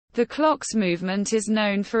The clock's movement is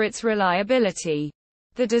known for its reliability.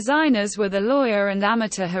 The designers were the lawyer and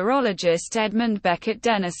amateur horologist Edmund Beckett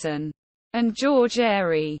Denison and George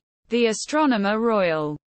Airy. The astronomer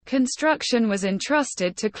royal construction was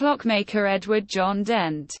entrusted to clockmaker Edward John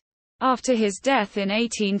Dent. After his death in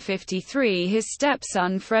 1853, his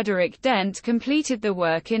stepson Frederick Dent completed the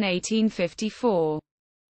work in 1854.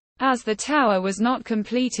 As the tower was not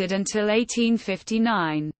completed until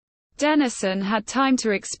 1859, Denison had time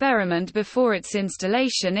to experiment before its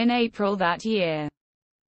installation in April that year.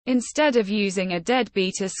 Instead of using a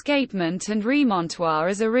deadbeat escapement and remontoir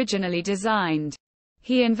as originally designed,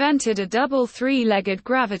 he invented a double three-legged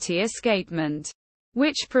gravity escapement,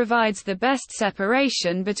 which provides the best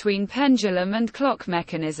separation between pendulum and clock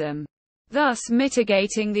mechanism, thus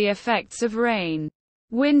mitigating the effects of rain,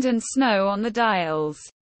 wind and snow on the dials.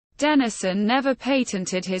 Denison never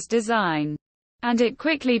patented his design, and it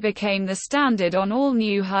quickly became the standard on all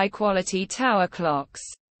new high-quality tower clocks.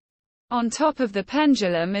 On top of the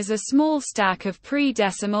pendulum is a small stack of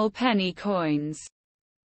pre-decimal penny coins.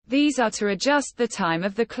 These are to adjust the time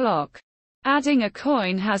of the clock. Adding a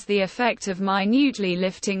coin has the effect of minutely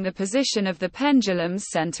lifting the position of the pendulum's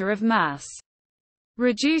center of mass,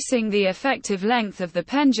 reducing the effective length of the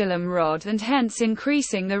pendulum rod and hence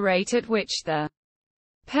increasing the rate at which the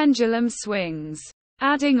pendulum swings.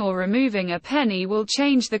 Adding or removing a penny will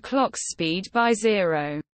change the clock's speed by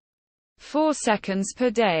 0.4 seconds per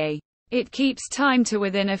day. It keeps time to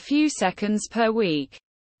within a few seconds per week.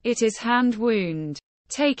 It is hand-wound,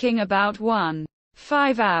 taking about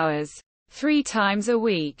 1.5 hours, 3 times a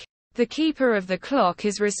week. The keeper of the clock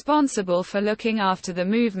is responsible for looking after the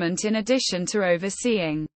movement in addition to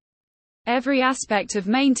overseeing every aspect of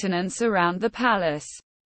maintenance around the palace.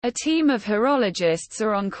 A team of horologists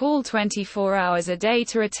are on call 24 hours a day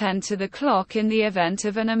to attend to the clock in the event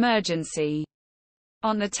of an emergency.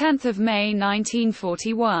 On 10 May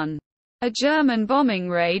 1941, a German bombing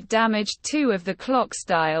raid damaged 2 of the clock's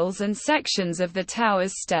dials and sections of the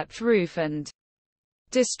tower's stepped roof and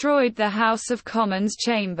destroyed the House of Commons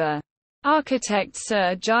chamber. Architect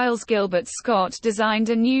Sir Giles Gilbert Scott designed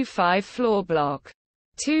a new 5-floor block.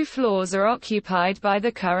 2 floors are occupied by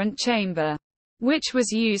the current chamber, which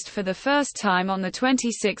was used for the first time on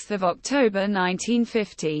 26 October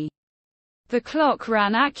 1950. The clock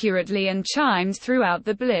ran accurately and chimed throughout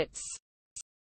the Blitz.